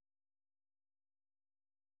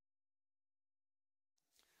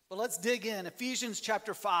Well, let's dig in. Ephesians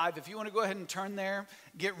chapter 5. If you want to go ahead and turn there,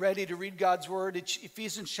 get ready to read God's word. It's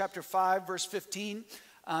Ephesians chapter 5, verse 15.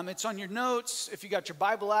 It's on your notes. If you got your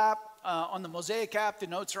Bible app, on the Mosaic app, the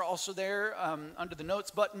notes are also there under the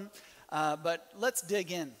notes button. But let's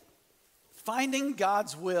dig in. Finding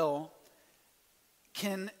God's will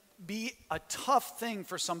can be a tough thing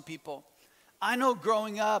for some people. I know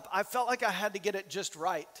growing up, I felt like I had to get it just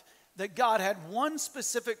right. That God had one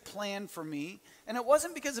specific plan for me, and it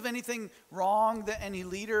wasn't because of anything wrong that any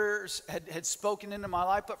leaders had spoken into my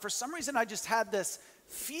life, but for some reason I just had this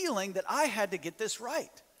feeling that I had to get this right.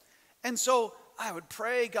 And so I would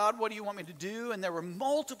pray, God, what do you want me to do? And there were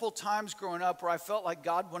multiple times growing up where I felt like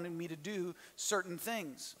God wanted me to do certain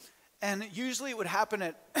things. And usually it would happen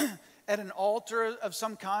at an altar of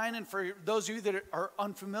some kind. And for those of you that are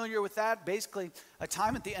unfamiliar with that, basically a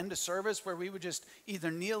time at the end of service where we would just either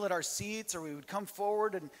kneel at our seats or we would come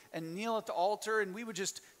forward and kneel at the altar, and we would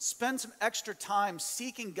just spend some extra time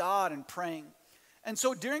seeking God and praying. And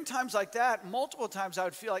so during times like that, multiple times I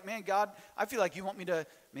would feel like, man, God, I feel like you want me to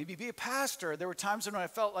maybe be a pastor. There were times when I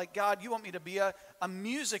felt like, God, you want me to be a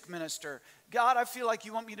music minister. God, I feel like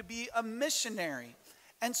you want me to be a missionary.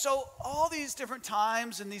 And so all these different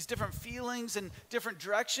times and these different feelings and different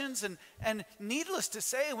directions, and needless to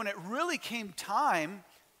say, when it really came time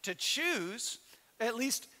to choose, at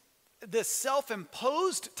least the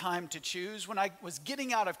self-imposed time to choose, when I was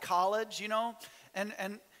getting out of college,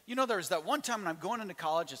 and there's that one time when I'm going into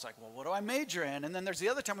college, it's like, well, what do I major in? And then there's the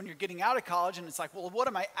other time when you're getting out of college, and it's like, well, what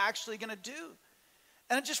am I actually going to do?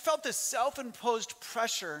 And I just felt this self-imposed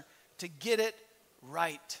pressure to get it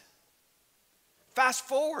right. Fast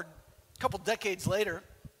forward a couple decades later,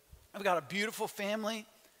 I've got a beautiful family.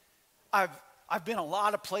 I've been a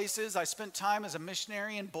lot of places. I spent time as a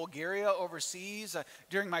missionary in Bulgaria overseas.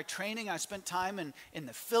 During my training, I spent time in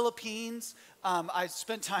the Philippines. I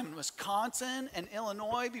spent time in Wisconsin and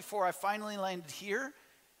Illinois before I finally landed here.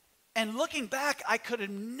 And looking back, I could have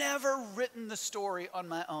never written the story on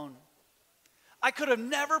my own. I could have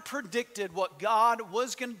never predicted what God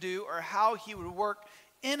was going to do or how he would work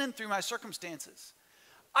in and through my circumstances.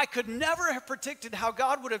 I could never have predicted how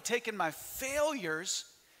God would have taken my failures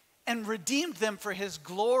and redeemed them for his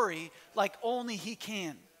glory like only he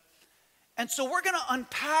can. And so we're going to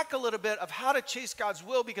unpack a little bit of how to chase God's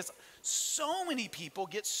will, because so many people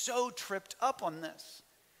get so tripped up on this.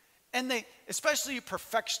 And they, especially you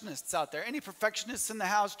perfectionists out there, any perfectionists in the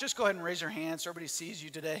house, just go ahead and raise your hand so everybody sees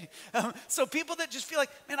you today. So people that just feel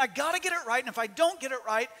like, man, I got to get it right, and if I don't get it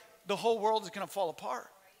right, the whole world is going to fall apart.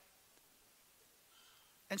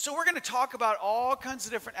 And so we're going to talk about all kinds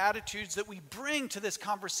of different attitudes that we bring to this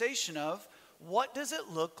conversation of what does it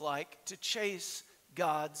look like to chase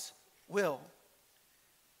God's will.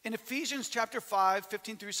 In Ephesians chapter 5,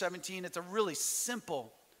 15 through 17, it's a really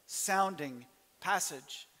simple sounding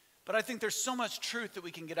passage, but I think there's so much truth that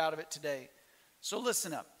we can get out of it today. So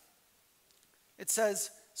listen up. It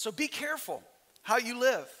says, so be careful how you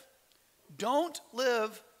live. Don't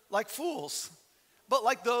live like fools, but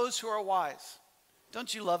like those who are wise.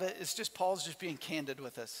 Don't you love it? It's just Paul's just being candid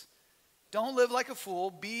with us. Don't live like a fool.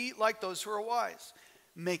 Be like those who are wise.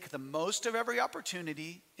 Make the most of every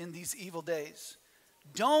opportunity in these evil days.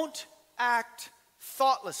 Don't act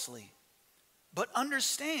thoughtlessly, but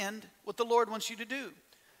understand what the Lord wants you to do.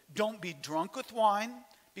 Don't be drunk with wine,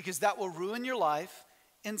 because that will ruin your life.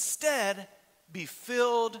 Instead, be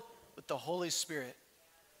filled with the Holy Spirit.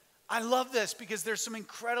 I love this because there's some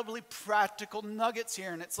incredibly practical nuggets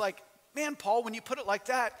here. And it's like, man, Paul, when you put it like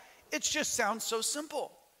that, it just sounds so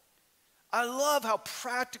simple. I love how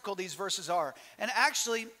practical these verses are. And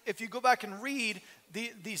actually, if you go back and read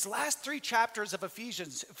these last three chapters of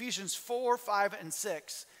Ephesians 4, 5, and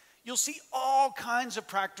 6, you'll see all kinds of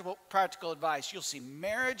practical advice. You'll see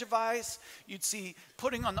marriage advice. You'd see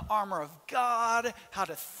putting on the armor of God, how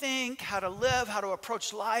to think, how to live, how to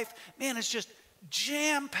approach life. Man, it's just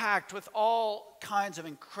jam-packed with all kinds of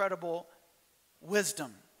incredible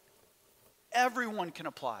wisdom. Everyone can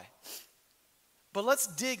apply. But let's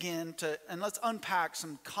dig into and let's unpack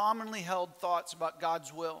some commonly held thoughts about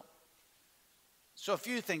God's will. So a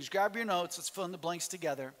few things. Grab your notes. Let's fill in the blanks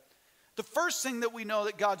together. The first thing that we know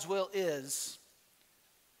that God's will is,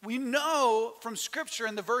 we know from Scripture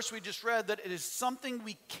in the verse we just read that it is something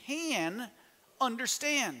we can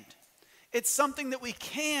understand. It's something that we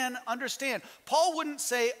can understand. Paul wouldn't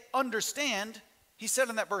say understand. He said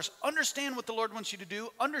in that verse, understand what the Lord wants you to do.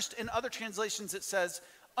 In other translations it says,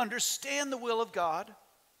 understand the will of God.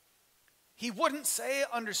 He wouldn't say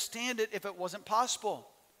understand it if it wasn't possible.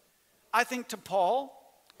 I think to Paul,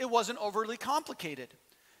 it wasn't overly complicated.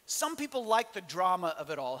 some people like the drama of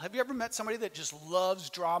it all. Have you ever met somebody that just loves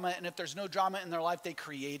drama, and if there's no drama in their life, they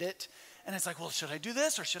create it? And it's like, well, should I do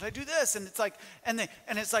this or should I do this? And it's like,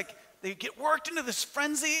 they get worked into this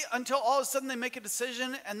frenzy until all of a sudden they make a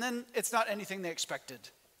decision, and then it's not anything they expected,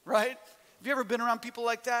 right? Have you ever been around people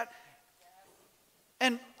like that?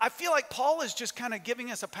 And I feel like Paul is just kind of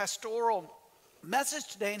giving us a pastoral message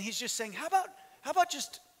today, and he's just saying, how about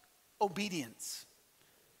just obedience?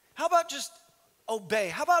 How about just obey?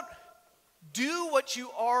 How about do what you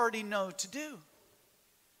already know to do?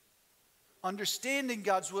 Understanding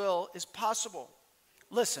God's will is possible.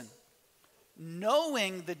 Listen,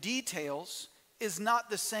 knowing the details is not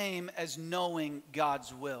the same as knowing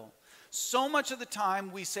God's will. So much of the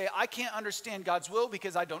time we say, I can't understand God's will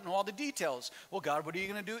because I don't know all the details. Well, God, what are you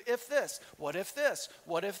going to do if this? What if this?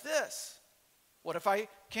 What if this? What if I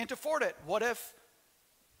can't afford it? What if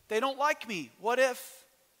they don't like me? What if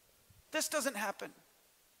this doesn't happen?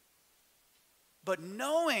 But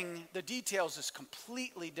knowing the details is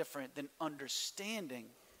completely different than understanding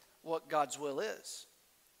what God's will is.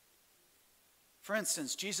 For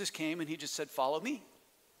instance, Jesus came and he just said, follow me.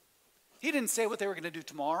 He didn't say what they were going to do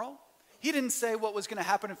tomorrow. He didn't say what was going to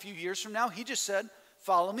happen a few years from now. He just said,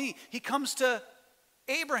 follow me. He comes to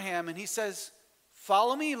Abraham and he says,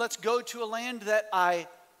 follow me. Let's go to a land that I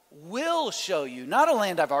will show you. Not a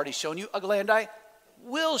land I've already shown you, a land I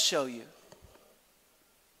will show you.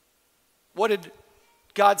 What did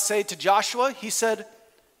God say to Joshua? He said,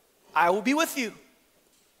 I will be with you.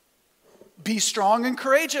 Be strong and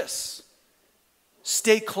courageous.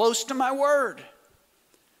 Stay close to my word.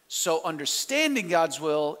 So understanding God's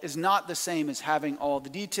will is not the same as having all the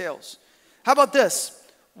details. How about this?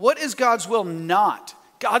 What is God's will not?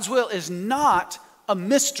 God's will is not a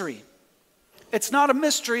mystery. It's not a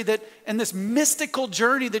mystery that in this mystical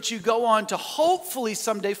journey that you go on to hopefully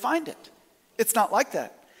someday find it. It's not like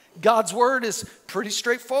that. God's word is pretty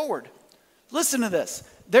straightforward. Listen to this.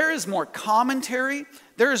 There is more commentary,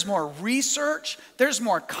 there is more research, there's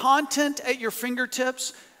more content at your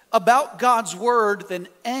fingertips about God's word than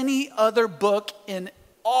any other book in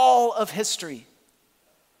all of history.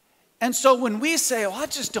 And so when we say, oh, I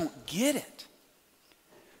just don't get it,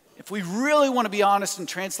 if we really want to be honest and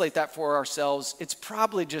translate that for ourselves, it's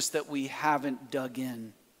probably just that we haven't dug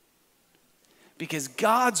in. Because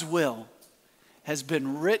God's will has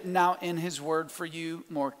been written out in his word for you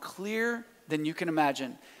more clear than you can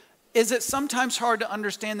imagine. Is it sometimes hard to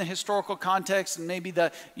understand the historical context and maybe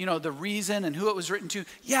the reason and who it was written to?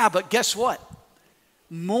 Yeah, but guess what?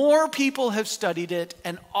 More people have studied it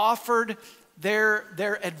and offered their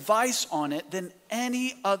advice on it than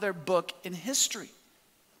any other book in history.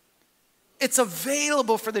 It's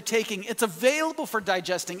available for the taking. It's available for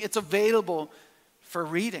digesting. It's available for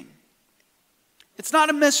reading. It's not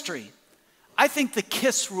a mystery. I think the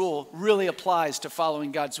KISS rule really applies to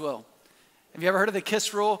following God's will. Have you ever heard of the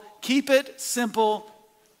KISS rule? Keep it simple,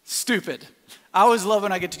 stupid. I always love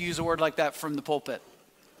when I get to use a word like that from the pulpit.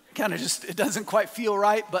 It doesn't quite feel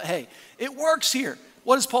right, but hey, it works here.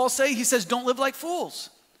 What does Paul say? He says, don't live like fools.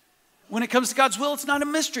 When it comes to God's will, it's not a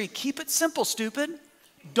mystery. Keep it simple, stupid.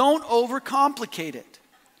 Don't overcomplicate it.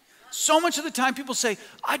 So much of the time people say,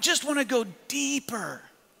 I just want to go deeper.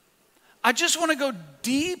 I just want to go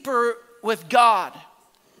deeper with God.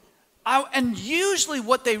 And usually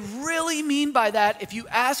what they really mean by that, if you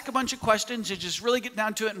ask a bunch of questions, you just really get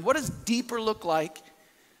down to it, and what does deeper look like?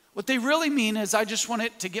 What they really mean is, I just want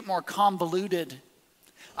it to get more convoluted.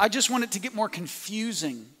 I just want it to get more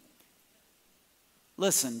confusing.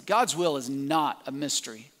 Listen, God's will is not a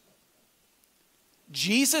mystery.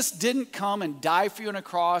 Jesus didn't come and die for you on a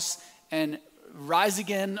cross and rise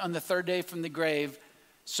again on the third day from the grave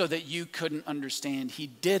so that you couldn't understand. He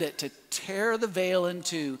did it to tear the veil in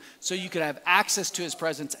two so you could have access to his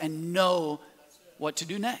presence and know what to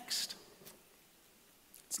do next.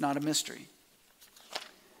 It's not a mystery.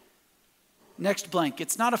 Next blank,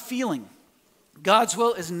 it's not a feeling. God's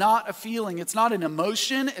will is not a feeling. It's not an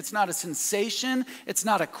emotion. It's not a sensation. It's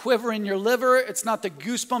not a quiver in your liver. It's not the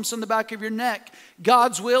goosebumps on the back of your neck.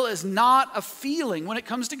 God's will is not a feeling. When it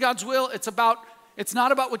comes to God's will, it's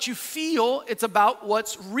not about what you feel. It's about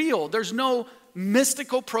what's real. There's no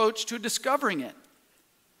mystical approach to discovering it.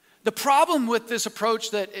 The problem with this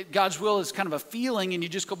approach that God's will is kind of a feeling and you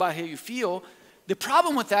just go by how you feel, the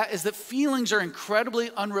problem with that is that feelings are incredibly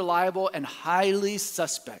unreliable and highly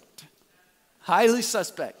suspect. Highly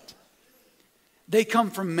suspect. They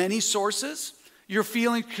come from many sources. Your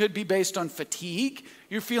feelings could be based on fatigue.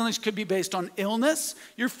 Your feelings could be based on illness.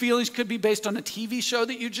 Your feelings could be based on a TV show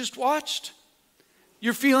that you just watched.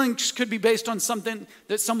 Your feelings could be based on something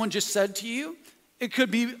that someone just said to you. It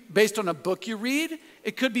could be based on a book you read.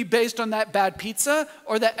 It could be based on that bad pizza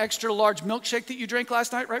or that extra large milkshake that you drank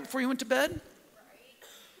last night right before you went to bed.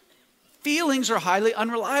 Feelings are highly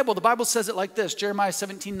unreliable. The Bible says it like this, Jeremiah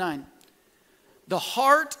 17:9. The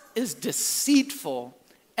heart is deceitful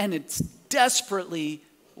and it's desperately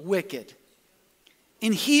wicked.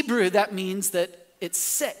 In Hebrew, that means that it's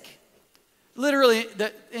sick. Literally,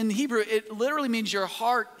 in Hebrew, it literally means your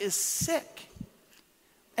heart is sick.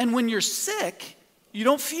 And when you're sick, you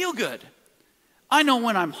don't feel good. I know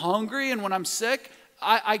when I'm hungry and when I'm sick,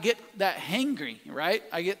 I get that hangry, right?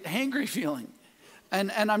 I get hangry feeling.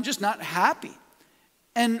 And I'm just not happy.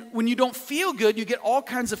 And when you don't feel good, you get all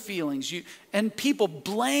kinds of feelings. And people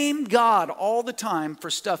blame God all the time for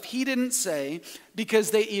stuff he didn't say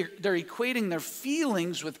because they're equating their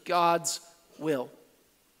feelings with God's will.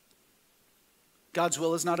 God's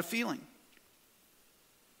will is not a feeling.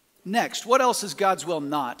 Next, what else is God's will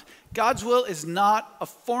not? God's will is not a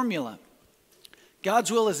formula.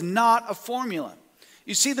 God's will is not a formula.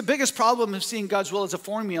 You see, the biggest problem of seeing God's will as a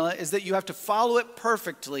formula is that you have to follow it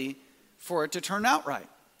perfectly for it to turn out right.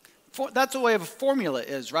 That's the way of a formula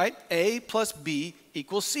is, right? A plus B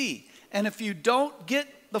equals C. And if you don't get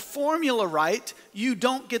the formula right, you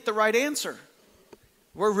don't get the right answer.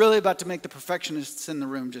 We're really about to make the perfectionists in the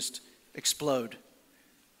room just explode.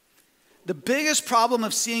 The biggest problem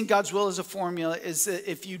of seeing God's will as a formula is that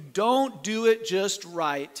if you don't do it just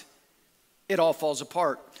right, it all falls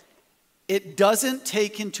apart. It doesn't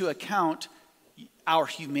take into account our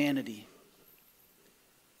humanity.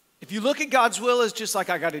 If you look at God's will as just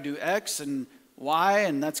like I got to do X and Y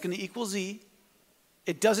and that's going to equal Z,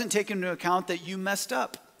 it doesn't take into account that you messed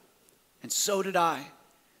up. And so did I.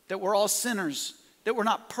 That we're all sinners. That we're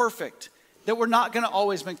not perfect. That we're not going to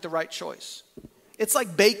always make the right choice. It's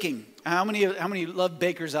like baking. How many love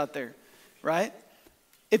bakers out there, right?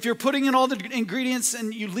 If you're putting in all the ingredients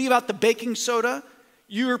and you leave out the baking soda,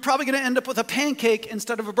 you're probably going to end up with a pancake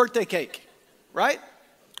instead of a birthday cake, right?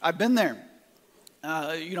 I've been there.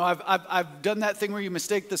 I've done that thing where you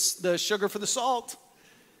mistake the sugar for the salt.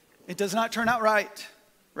 It does not turn out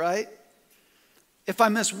right? If I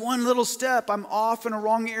miss one little step, I'm off in a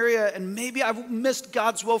wrong area, and maybe I've missed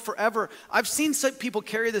God's will forever. I've seen some people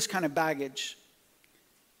carry this kind of baggage.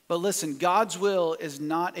 But listen, God's will is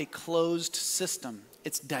not a closed system.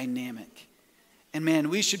 It's dynamic. And man,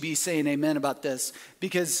 we should be saying amen about this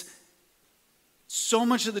because so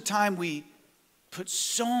much of the time we put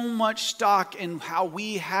so much stock in how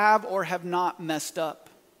we have or have not messed up.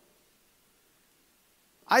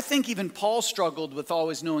 I think even Paul struggled with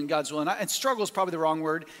always knowing God's will. And struggle is probably the wrong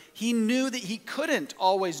word. He knew that he couldn't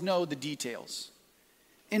always know the details.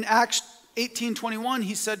 In Acts 18:21,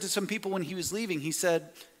 he said to some people when he was leaving, he said,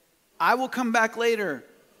 I will come back later,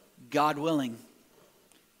 God willing.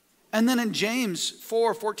 And then in James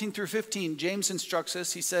 4:14-15, James instructs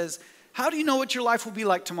us, he says, how do you know what your life will be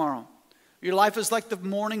like tomorrow? Your life is like the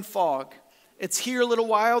morning fog. It's here a little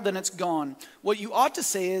while, then it's gone. What you ought to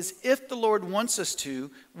say is, if the Lord wants us to,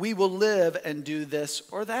 we will live and do this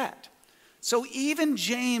or that. So even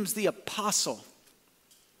James the apostle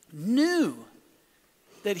knew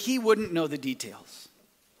that he wouldn't know the details.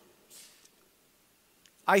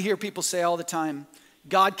 I hear people say all the time,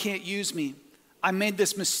 God can't use me. I made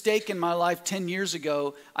this mistake in my life 10 years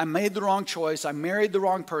ago. I made the wrong choice. I married the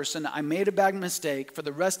wrong person. I made a bad mistake. For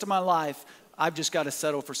the rest of my life, I've just got to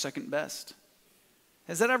settle for second best.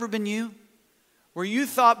 Has that ever been you? Where you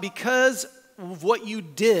thought because of what you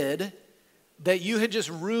did that you had just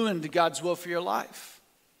ruined God's will for your life?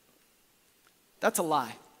 That's a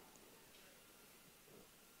lie.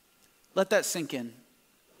 Let that sink in.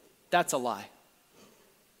 That's a lie.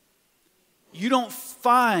 You don't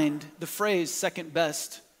find the phrase second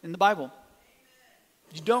best in the Bible.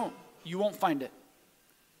 You don't. You won't find it.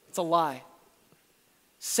 It's a lie.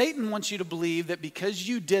 Satan wants you to believe that because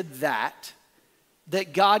you did that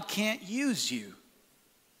God can't use you.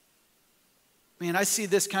 Man, I see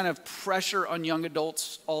this kind of pressure on young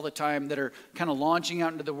adults all the time that are kind of launching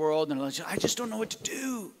out into the world and they're like, I just don't know what to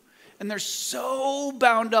do. And they're so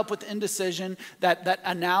bound up with indecision, that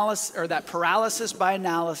analysis or that paralysis by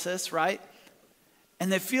analysis, right?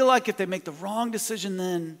 And they feel like if they make the wrong decision,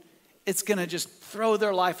 then it's going to just throw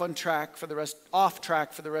their life off track for the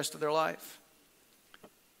rest of their life.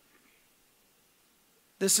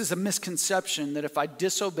 This is a misconception that if I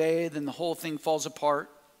disobey, then the whole thing falls apart.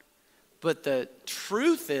 But the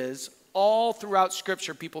truth is, all throughout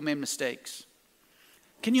Scripture, people made mistakes.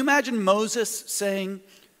 Can you imagine Moses saying,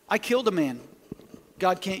 I killed a man.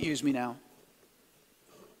 God can't use me now.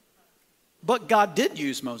 But God did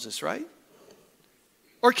use Moses, right?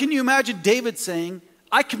 Or can you imagine David saying,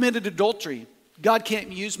 I committed adultery. God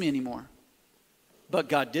can't use me anymore. But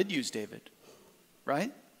God did use David,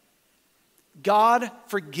 right? God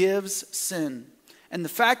forgives sin. And the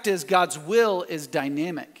fact is, God's will is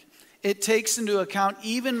dynamic. It takes into account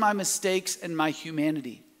even my mistakes and my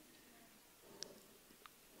humanity.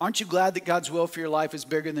 Aren't you glad that God's will for your life is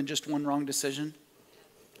bigger than just one wrong decision?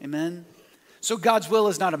 Amen? So God's will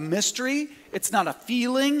is not a mystery. It's not a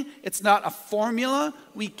feeling. It's not a formula.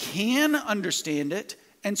 We can understand it.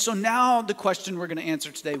 And so now the question we're going to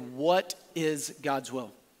answer today, what is God's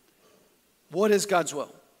will? What is God's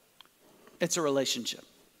will? It's a relationship.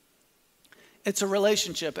 It's a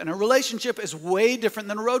relationship. And a relationship is way different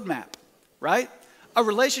than a roadmap, right? A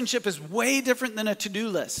relationship is way different than a to-do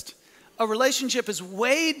list. A relationship is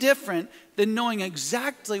way different than knowing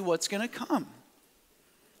exactly what's going to come.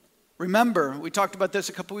 Remember, we talked about this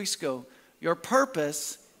a couple weeks ago. Your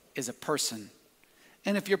purpose is a person.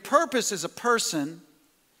 And if your purpose is a person,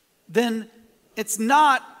 then it's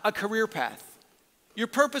not a career path. Your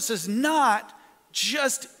purpose is not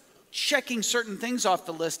just checking certain things off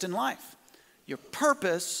the list in life. Your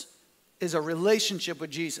purpose is a relationship with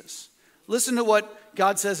Jesus. Listen to what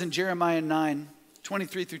God says in Jeremiah 9,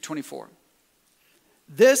 23 through 24.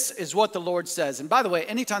 This is what the Lord says. And by the way,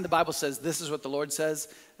 anytime the Bible says this is what the Lord says,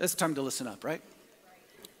 it's time to listen up, right?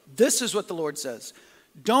 This is what the Lord says.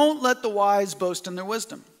 Don't let the wise boast in their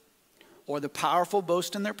wisdom, or the powerful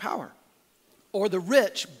boast in their power, or the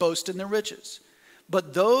rich boast in their riches.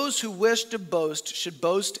 But those who wish to boast should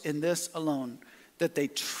boast in this alone, that they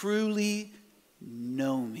truly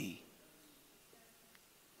know me.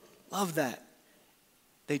 Love that.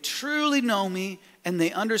 They truly know me, and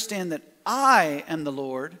they understand that I am the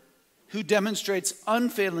Lord, who demonstrates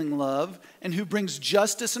unfailing love and who brings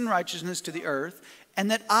justice and righteousness to the earth,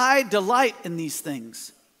 and that I delight in these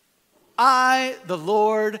things. I, the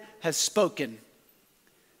Lord, has spoken.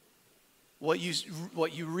 What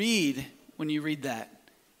you read when you read that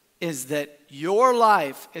is that your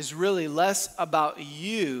life is really less about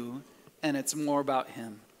you and it's more about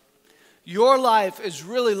Him. Your life is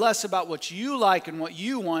really less about what you like and what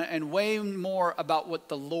you want and way more about what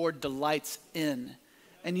the Lord delights in.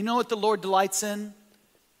 And you know what the Lord delights in?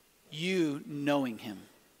 You knowing Him.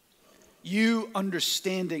 You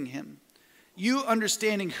understanding Him. You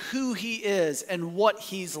understanding who He is and what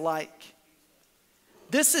He's like.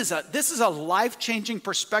 This is a life-changing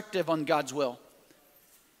perspective on God's will.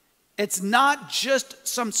 It's not just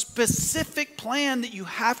some specific plan that you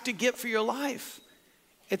have to get for your life.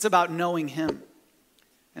 It's about knowing Him.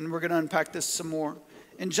 And we're going to unpack this some more.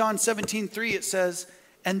 In John 17:3 it says,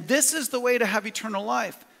 and this is the way to have eternal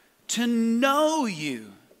life, to know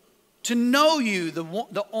you,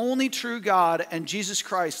 the only true God, and Jesus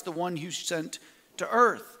Christ, the one you sent to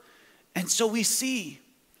earth. And so we see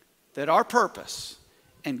that our purpose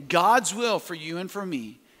and God's will for you and for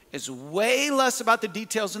me is way less about the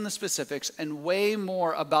details and the specifics and way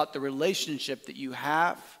more about the relationship that you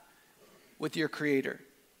have with your Creator.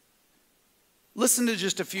 Listen to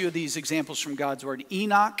just a few of these examples from God's Word.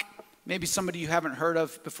 Enoch, maybe somebody you haven't heard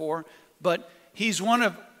of before, but he's one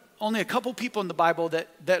of only a couple people in the Bible that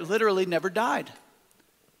literally never died.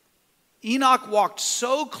 Enoch walked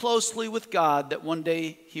so closely with God that one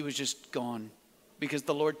day he was just gone because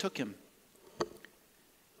the Lord took him.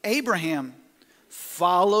 Abraham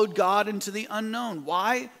followed God into the unknown.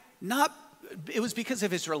 Why? It was because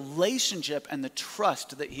of his relationship and the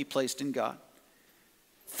trust that he placed in God.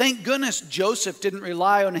 Thank goodness Joseph didn't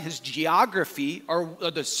rely on his geography or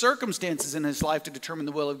the circumstances in his life to determine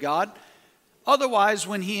the will of God. Otherwise,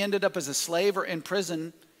 when he ended up as a slave or in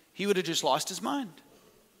prison, he would have just lost his mind.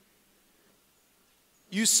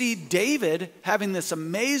 You see David having this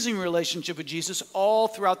amazing relationship with Jesus all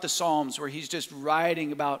throughout the Psalms where he's just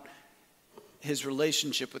writing about his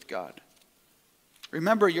relationship with God.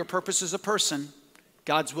 Remember, your purpose is a person.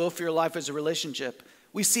 God's will for your life is a relationship.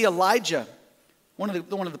 We see Elijah, one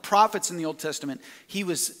of the prophets in the Old Testament. He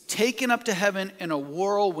was taken up to heaven in a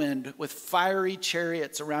whirlwind with fiery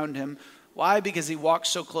chariots around him. Why? Because he walked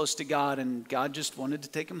so close to God and God just wanted to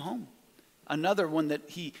take him home. Another one that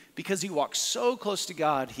because he walked so close to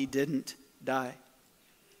God, he didn't die.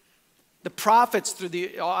 The prophets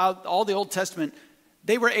through all the Old Testament,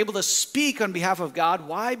 they were able to speak on behalf of God.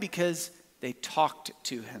 Why? Because they talked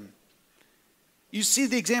to Him. You see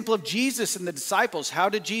the example of Jesus and the disciples. How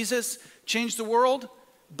did Jesus change the world?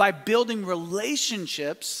 By building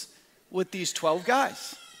relationships with these 12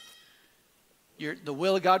 guys. The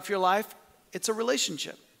will of God for your life, it's a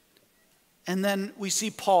relationship. And then we see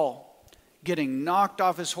Paul getting knocked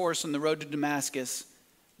off his horse on the road to Damascus,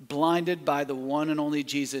 blinded by the one and only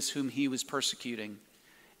Jesus whom he was persecuting.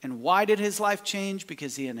 And why did his life change?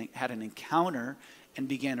 Because he had an encounter and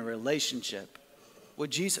began a relationship with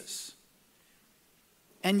Jesus.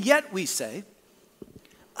 And yet we say,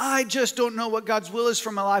 I just don't know what God's will is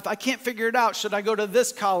for my life. I can't figure it out. Should I go to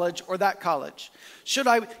this college or that college? Should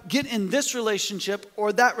I get in this relationship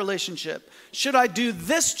or that relationship? Should I do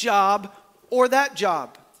this job or that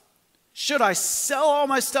job? Should I sell all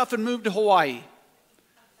my stuff and move to Hawaii?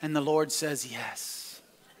 And the Lord says, yes.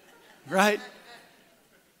 Right?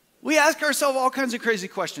 We ask ourselves all kinds of crazy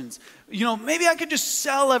questions. You know, maybe I could just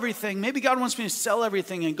sell everything. Maybe God wants me to sell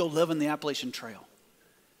everything and go live in the Appalachian Trail.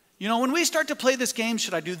 You know, when we start to play this game,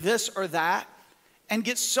 should I do this or that, and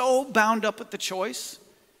get so bound up with the choice,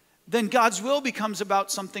 then God's will becomes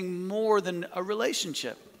about something more than a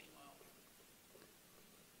relationship.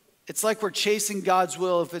 It's like we're chasing God's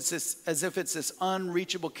will as if it's this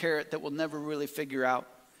unreachable carrot that we'll never really figure out.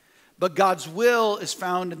 But God's will is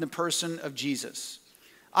found in the person of Jesus.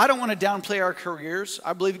 I don't want to downplay our careers.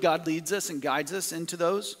 I believe God leads us and guides us into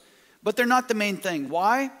those. But they're not the main thing.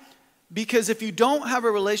 Why? Because if you don't have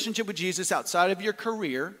a relationship with Jesus outside of your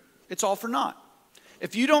career, it's all for naught.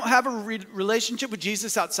 If you don't have a relationship with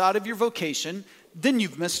Jesus outside of your vocation, then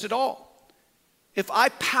you've missed it all. If I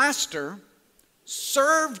pastor,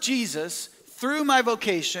 serve Jesus through my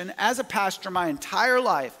vocation as a pastor my entire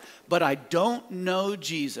life, but I don't know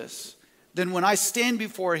Jesus, then when I stand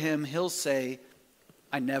before him, he'll say,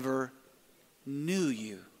 I never knew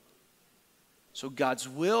you. So God's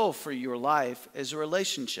will for your life is a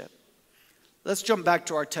relationship. Let's jump back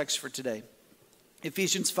to our text for today.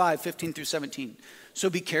 Ephesians 5:15 through 17. So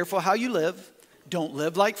be careful how you live. Don't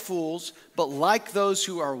live like fools, but like those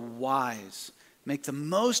who are wise. Make the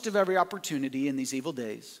most of every opportunity in these evil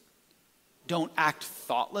days. Don't act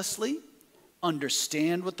thoughtlessly.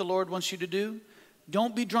 Understand what the Lord wants you to do.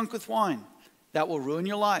 Don't be drunk with wine. That will ruin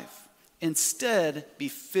your life. Instead, be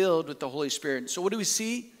filled with the Holy Spirit. So what do we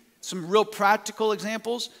see? Some real practical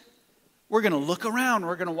examples. We're going to look around.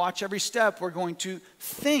 We're going to watch every step. We're going to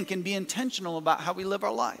think and be intentional about how we live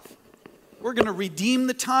our life. We're going to redeem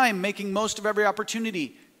the time, making most of every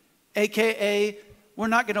opportunity. AKA, we're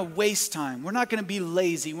not going to waste time. We're not going to be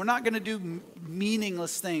lazy. We're not going to do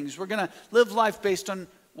meaningless things. We're going to live life based on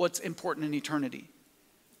what's important in eternity.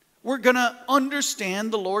 We're going to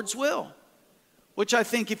understand the Lord's will, which I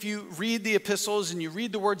think if you read the epistles and you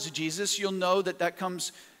read the words of Jesus, you'll know that that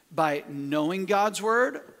comes by knowing God's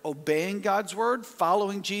word, obeying God's word,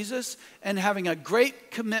 following Jesus, and having a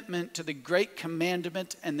great commitment to the great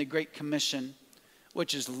commandment and the great commission,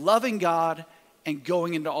 which is loving God and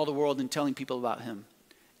going into all the world and telling people about him.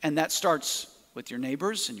 And that starts with your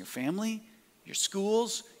neighbors and your family, your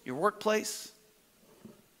schools, your workplace.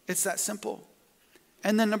 It's that simple.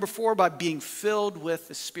 And then number 4, by being filled with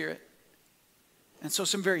the Spirit. And so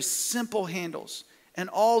some very simple handles. And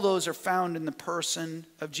all those are found in the person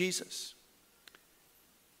of Jesus.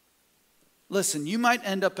 Listen, you might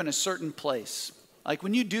end up in a certain place. Like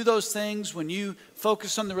when you do those things, when you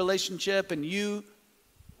focus on the relationship and you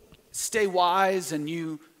stay wise and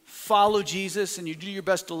you follow Jesus and you do your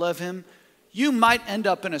best to love him, you might end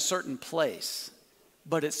up in a certain place.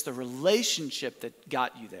 But it's the relationship that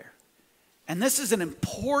got you there. And this is an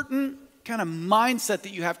important kind of mindset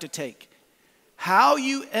that you have to take. How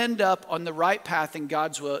you end up on the right path in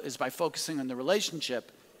God's will is by focusing on the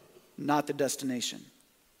relationship, not the destination.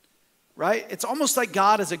 Right? It's almost like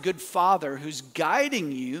God is a good father who's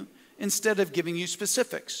guiding you instead of giving you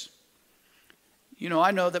specifics. You know, I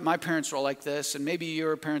know that my parents were like this, and maybe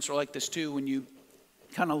your parents were like this too when you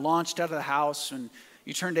kind of launched out of the house and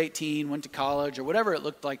you turned 18, went to college, or whatever it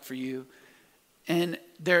looked like for you. And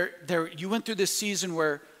you went through this season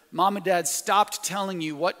where mom and dad stopped telling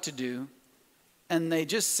you what to do, and they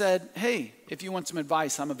just said, hey, if you want some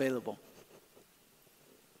advice, I'm available.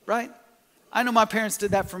 Right? I know my parents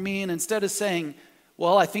did that for me, and instead of saying,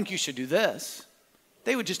 well, I think you should do this,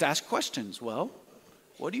 they would just ask questions. Well,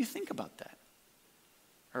 what do you think about that?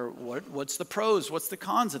 Or what's the pros? What's the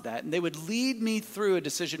cons of that? And they would lead me through a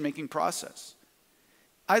decision-making process.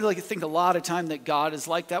 I like to think a lot of time that God is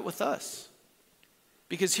like that with us.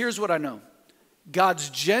 Because here's what I know. God's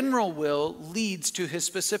general will leads to his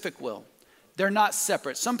specific will. They're not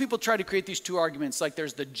separate. Some people try to create these two arguments, like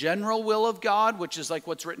there's the general will of God, which is like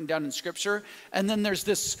what's written down in Scripture, and then there's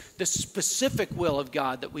this specific will of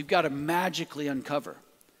God that we've got to magically uncover.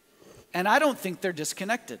 And I don't think they're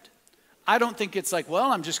disconnected. I don't think it's like,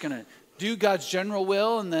 well, I'm just going to do God's general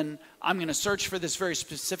will, and then I'm going to search for this very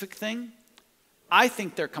specific thing. I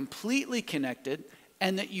think they're completely connected,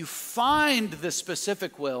 and that you find the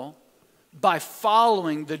specific will by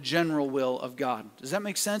following the general will of God. Does that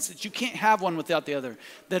make sense? That you can't have one without the other.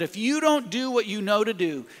 That if you don't do what you know to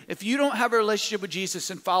do, if you don't have a relationship with Jesus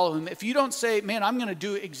and follow him, if you don't say, man, I'm going to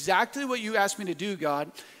do exactly what you asked me to do, God,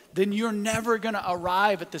 then you're never going to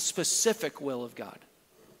arrive at the specific will of God.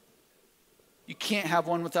 You can't have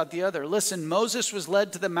one without the other. Listen, Moses was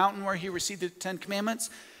led to the mountain where he received the 10 Commandments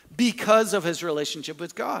because of his relationship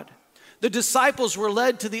with God. The disciples were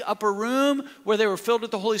led to the upper room where they were filled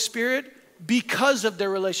with the Holy Spirit because of their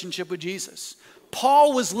relationship with Jesus.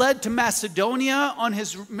 Paul was led to Macedonia on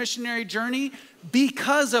his missionary journey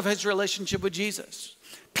because of his relationship with Jesus.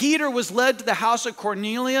 Peter was led to the house of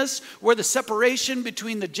Cornelius where the separation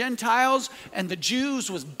between the Gentiles and the Jews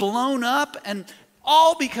was blown up, and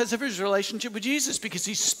all because of his relationship with Jesus, because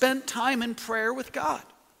he spent time in prayer with God.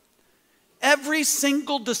 Every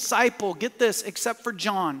single disciple, get this, except for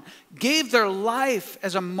John, gave their life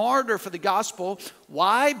as a martyr for the gospel.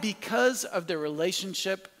 Why? Because of their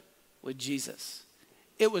relationship with Jesus.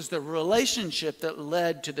 It was the relationship that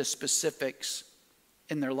led to the specifics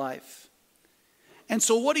in their life. And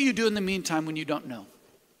so what do you do in the meantime when you don't know?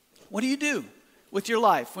 What do you do with your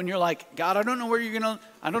life when you're like, God, I don't know where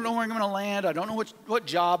I'm going to land. I don't know what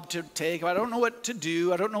job to take. I don't know what to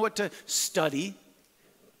do. I don't know what to study.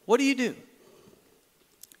 What do you do?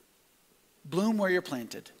 Bloom where you're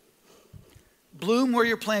planted. Bloom where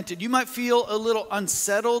you're planted. You might feel a little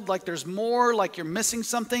unsettled, like there's more, like you're missing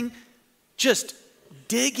something. Just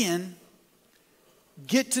dig in,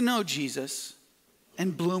 get to know Jesus,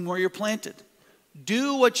 and bloom where you're planted.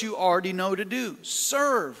 Do what you already know to do.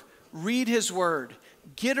 Serve, read his word,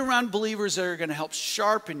 get around believers that are going to help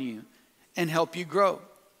sharpen you and help you grow.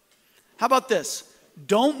 How about this?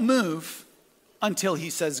 Don't move until he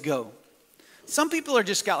says go. Some people are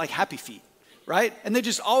just got like happy feet, right? And they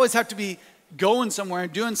just always have to be going somewhere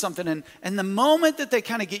and doing something. And the moment that they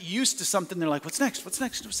kind of get used to something, they're like, what's next? What's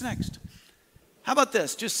next? What's next? How about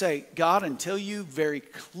this? Just say, God, until you very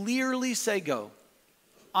clearly say go,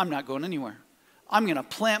 I'm not going anywhere. I'm going to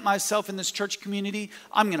plant myself in this church community.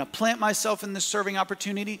 I'm going to plant myself in this serving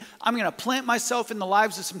opportunity. I'm going to plant myself in the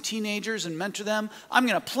lives of some teenagers and mentor them. I'm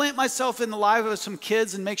going to plant myself in the lives of some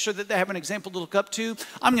kids and make sure that they have an example to look up to.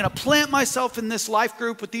 I'm going to plant myself in this life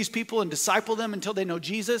group with these people and disciple them until they know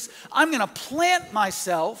Jesus. I'm going to plant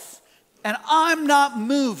myself, and I'm not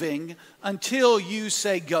moving until you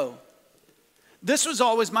say go. This was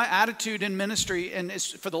always my attitude in ministry, and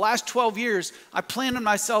for the last 12 years, I planted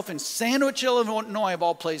myself in Sandwich, Illinois, of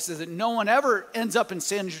all places, and no one ever ends up in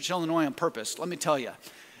Sandwich, Illinois on purpose, let me tell you.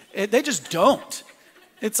 They just don't.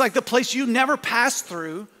 It's like the place you never pass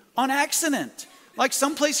through on accident. Like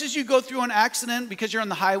some places you go through on accident because you're on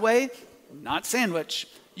the highway, not Sandwich.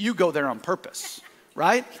 You go there on purpose,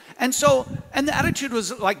 right? And the attitude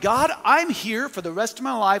was like, God, I'm here for the rest of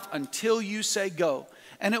my life until you say go.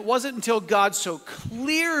 And it wasn't until God so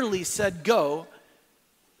clearly said go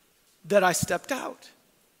that I stepped out.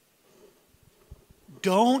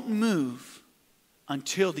 Don't move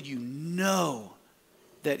until you know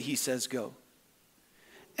that he says go.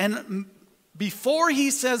 And before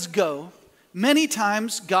he says go, many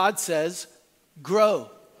times God says grow.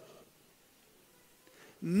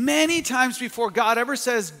 Many times before God ever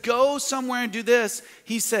says go somewhere and do this,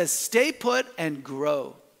 he says stay put and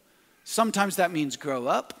grow. Sometimes that means grow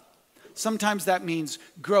up. Sometimes that means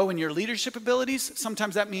grow in your leadership abilities.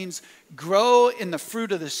 Sometimes that means grow in the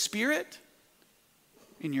fruit of the Spirit,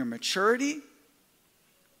 in your maturity.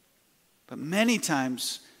 But many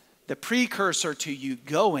times, the precursor to you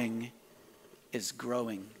going is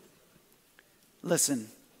growing. Listen,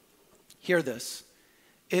 hear this.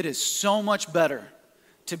 It is so much better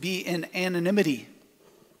to be in anonymity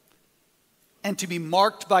and to be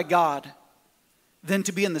marked by God than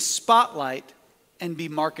to be in the spotlight and be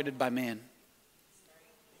marketed by man.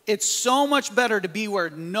 It's so much better to be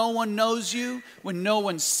where no one knows you, when no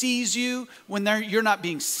one sees you, when you're not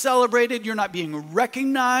being celebrated, you're not being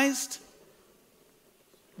recognized,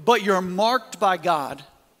 but you're marked by God,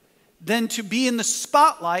 than to be in the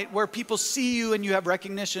spotlight where people see you and you have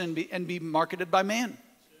recognition and be marketed by man.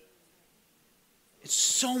 It's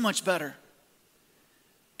so much better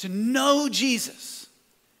to know Jesus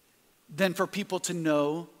than for people to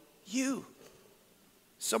know you.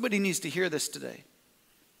 Somebody needs to hear this today.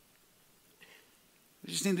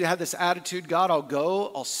 We just need to have this attitude, God, I'll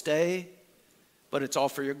go, I'll stay, but it's all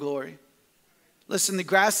for your glory. Listen, the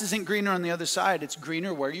grass isn't greener on the other side. It's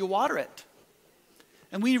greener where you water it.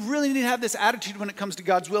 And we really need to have this attitude when it comes to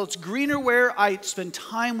God's will. It's greener where I spend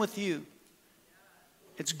time with you.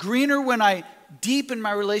 It's greener when I deepen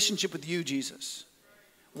my relationship with you, Jesus.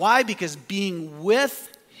 Why? Because being with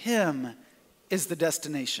him is the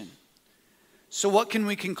destination. So what can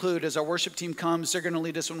we conclude as our worship team comes? They're going to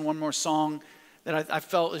lead us in one more song that I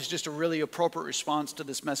felt is just a really appropriate response to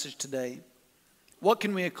this message today. What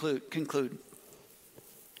can we conclude?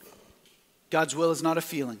 God's will is not a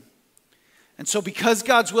feeling. And so because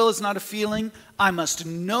God's will is not a feeling, I must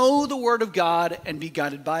know the Word of God and be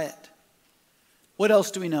guided by it. What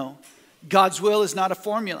else do we know? God's will is not a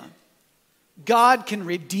formula. God can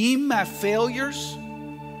redeem my failures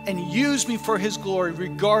and use me for His glory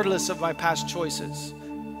regardless of my past choices.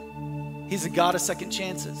 He's the God of second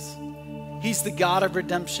chances. He's the God of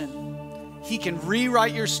redemption. He can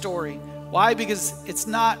rewrite your story. Why? Because it's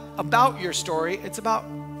not about your story, it's about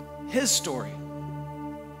His story.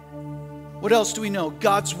 What else do we know?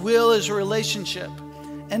 God's will is a relationship.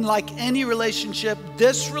 And like any relationship,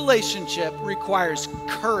 this relationship requires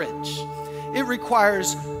courage. It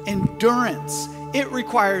requires endurance. It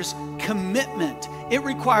requires commitment. It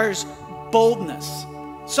requires boldness.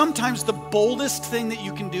 Sometimes the boldest thing that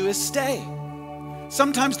you can do is stay.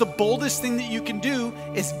 Sometimes the boldest thing that you can do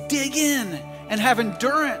is dig in and have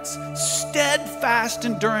endurance, steadfast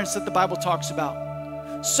endurance that the Bible talks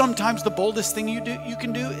about. Sometimes the boldest thing you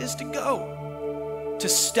can do is to go, to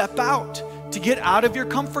step out, to get out of your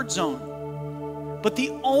comfort zone. But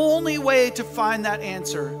the only way to find that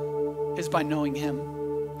answer is by knowing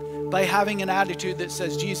Him, by having an attitude that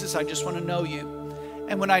says, Jesus, I just want to know you.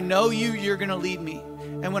 And when I know you, you're going to lead me.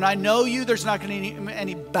 And when I know you, there's not going to be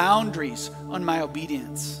any boundaries on my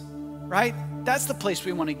obedience, right? That's the place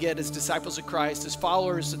we want to get as disciples of Christ, as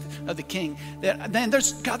followers of the King. That then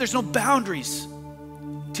there's no boundaries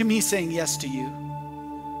to me saying yes to you.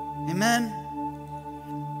 Amen?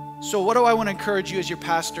 So what do I want to encourage you as your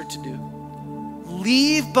pastor to do?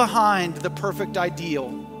 Leave behind the perfect ideal.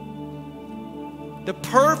 The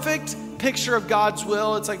perfect picture of God's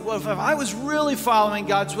will. It's like, well, if I was really following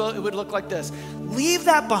God's will, it would look like this. Leave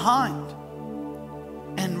that behind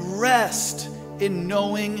and rest in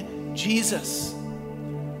knowing Jesus.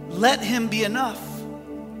 Let Him be enough.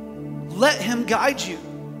 Let Him guide you.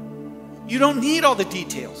 You don't need all the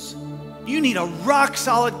details. You need a rock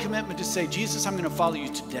solid commitment to say, Jesus, I'm going to follow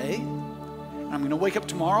you today. And I'm going to wake up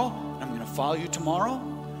tomorrow. And I'm going to follow you tomorrow.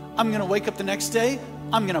 I'm going to wake up the next day.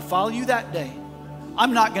 I'm going to follow you that day.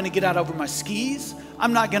 I'm not going to get out over my skis.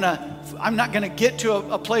 I'm not going to get to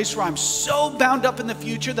a place where I'm so bound up in the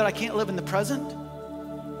future that I can't live in the present.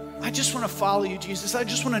 I just want to follow you, Jesus. I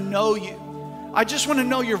just want to know you. I just want to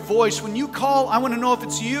know your voice. When you call, I want to know if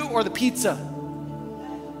it's you or the pizza.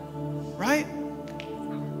 Right?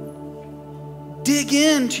 Dig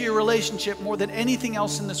into your relationship more than anything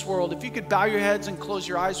else in this world. If you could bow your heads and close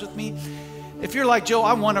your eyes with me. If you're like, Joe,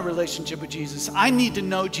 I want a relationship with Jesus. I need to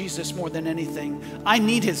know Jesus more than anything. I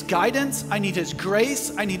need His guidance. I need His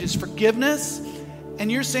grace. I need His forgiveness.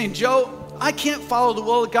 And you're saying, Joe, I can't follow the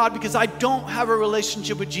will of God because I don't have a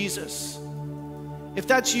relationship with Jesus. If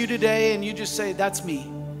that's you today and you just say, that's me,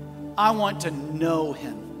 I want to know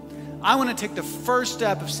Him. I want to take the first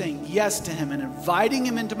step of saying yes to Him and inviting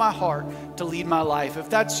Him into my heart to lead my life. If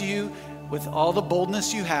that's you, with all the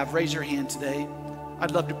boldness you have, raise your hand today.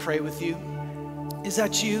 I'd love to pray with you. Is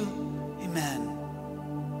that you? Amen.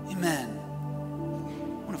 Amen.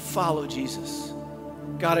 I want to follow Jesus.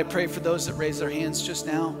 God, I pray for those that raised their hands just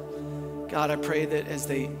now. God, I pray that as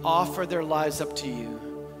they offer their lives up to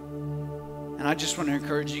you, and I just want to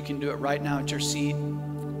encourage you, you can do it right now at your seat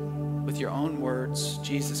with your own words.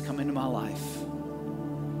 Jesus, come into my life.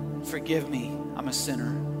 Forgive me. I'm a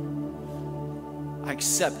sinner. I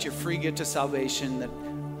accept your free gift of salvation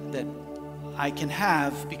that I can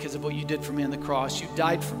have because of what you did for me on the cross. You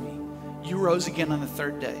died for me. You rose again on the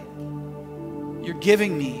third day. You're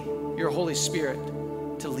giving me your Holy Spirit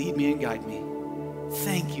to lead me and guide me.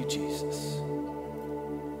 Thank you, Jesus.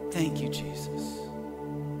 Thank you, Jesus.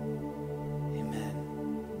 Amen.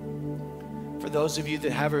 For those of you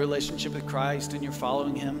that have a relationship with Christ and you're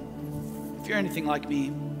following Him, if you're anything like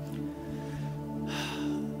me,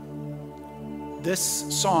 this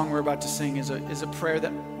song we're about to sing is a prayer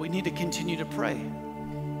that we need to continue to pray.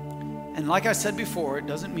 And like I said before, it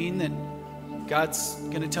doesn't mean that God's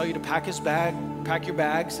going to tell you to pack your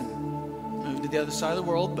bags and move to the other side of the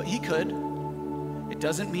world, but He could. It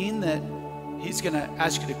doesn't mean that He's going to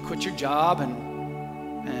ask you to quit your job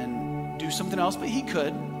and do something else, but He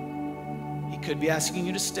could. He could be asking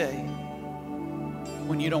you to stay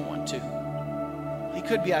when you don't want to. He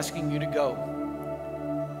could be asking you to go.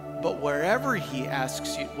 But wherever He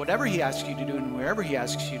asks you, whatever He asks you to do and wherever He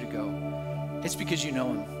asks you to go, it's because you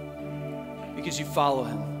know Him, because you follow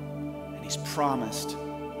Him, and He's promised,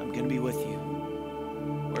 I'm going to be with you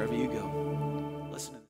wherever you go. Listen to this.